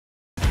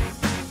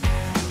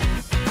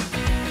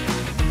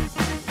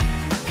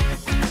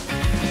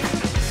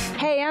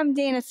Hey, I'm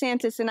Dana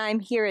Santos, and I'm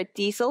here at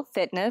Diesel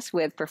Fitness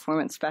with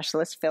performance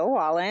specialist Phil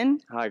Wallin.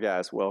 Hi,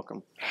 guys.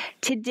 Welcome.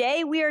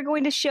 Today, we are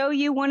going to show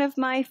you one of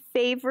my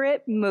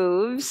favorite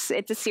moves.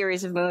 It's a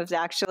series of moves,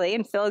 actually,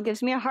 and Phil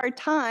gives me a hard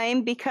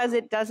time because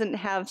it doesn't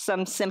have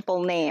some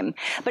simple name.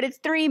 But it's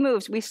 3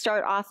 moves. We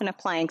start off in a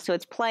plank. So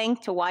it's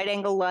plank to wide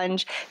angle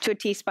lunge to a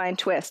T-spine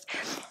twist.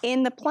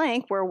 In the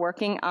plank, we're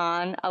working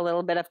on a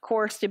little bit of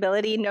core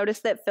stability.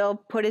 Notice that Phil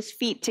put his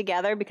feet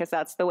together because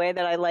that's the way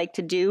that I like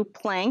to do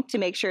plank, to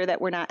make sure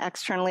that we're not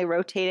externally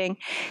rotating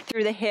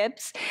through the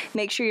hips.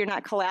 Make sure you're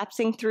not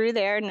collapsing through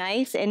there.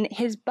 Nice. And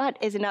his butt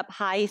isn't up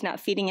high. He's not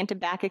feeding into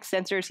back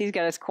extensors. He's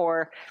got his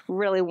core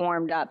really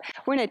warmed up.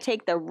 We're going to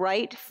take the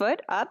right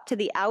foot up to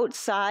the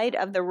outside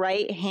of the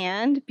right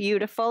hand.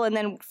 Beautiful. And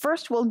then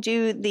first we'll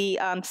do the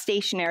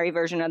stationary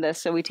version of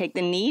this. So we take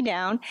the knee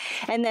down,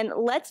 and then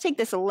let's take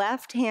this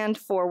left hand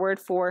forward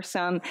for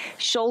some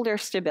shoulder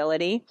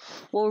stability.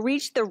 We'll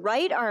reach the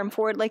right arm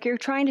forward like you're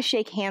trying to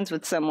shake hands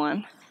with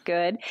someone.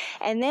 Good.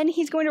 And then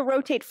he's going to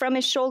rotate from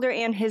his shoulder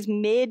and his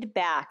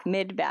mid-back.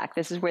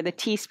 This is where the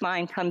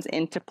T-spine comes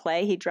into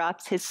play. He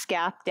drops his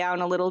scap down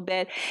a little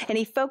bit, and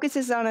he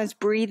focuses on his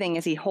breathing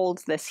as he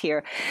holds this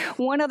here.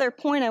 One other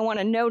point I want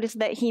to note is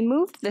that he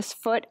moved this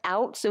foot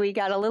out, so he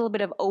got a little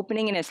bit of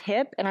opening in his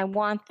hip, and I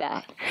want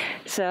that.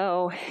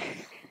 So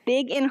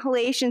big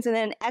inhalations and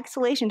then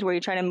exhalations where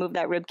you're trying to move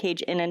that rib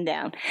cage in and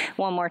down.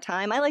 One more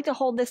time. I like to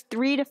hold this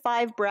 3 to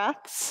 5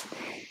 breaths.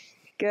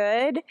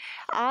 Good.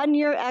 On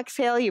your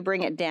exhale, you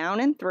bring it down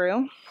and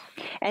through,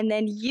 and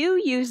then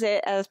you use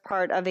it as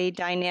part of a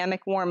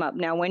dynamic warm-up.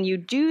 Now, when you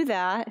do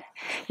that,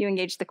 you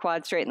engage the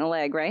quad, straighten the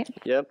leg, right?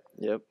 Yep.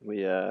 We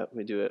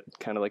do it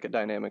kind of like a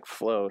dynamic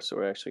flow, so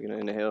we're actually going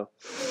to inhale.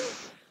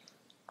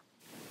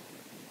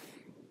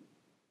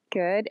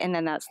 Good, and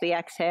then that's the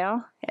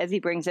exhale as he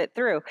brings it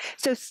through.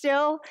 So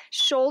still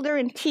shoulder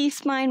and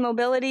T-spine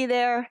mobility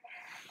there.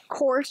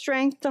 Core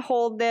strength to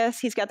hold this.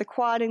 He's got the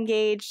quad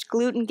engaged,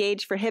 glute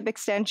engaged for hip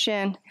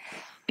extension.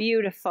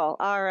 Beautiful.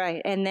 All right.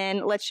 And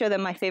then let's show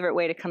them my favorite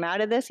way to come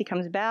out of this. He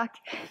comes back,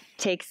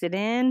 takes it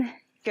in.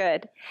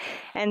 Good.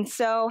 And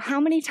so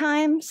how many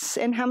times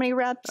and how many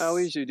reps?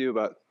 We usually do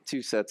about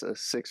 2 sets of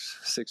six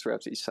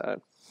reps each side.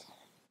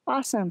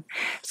 Awesome.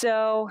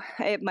 So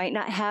it might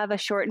not have a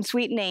short and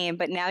sweet name,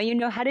 but now you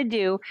know how to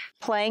do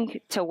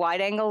plank to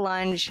wide angle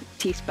lunge,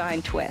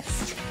 T-spine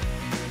twist.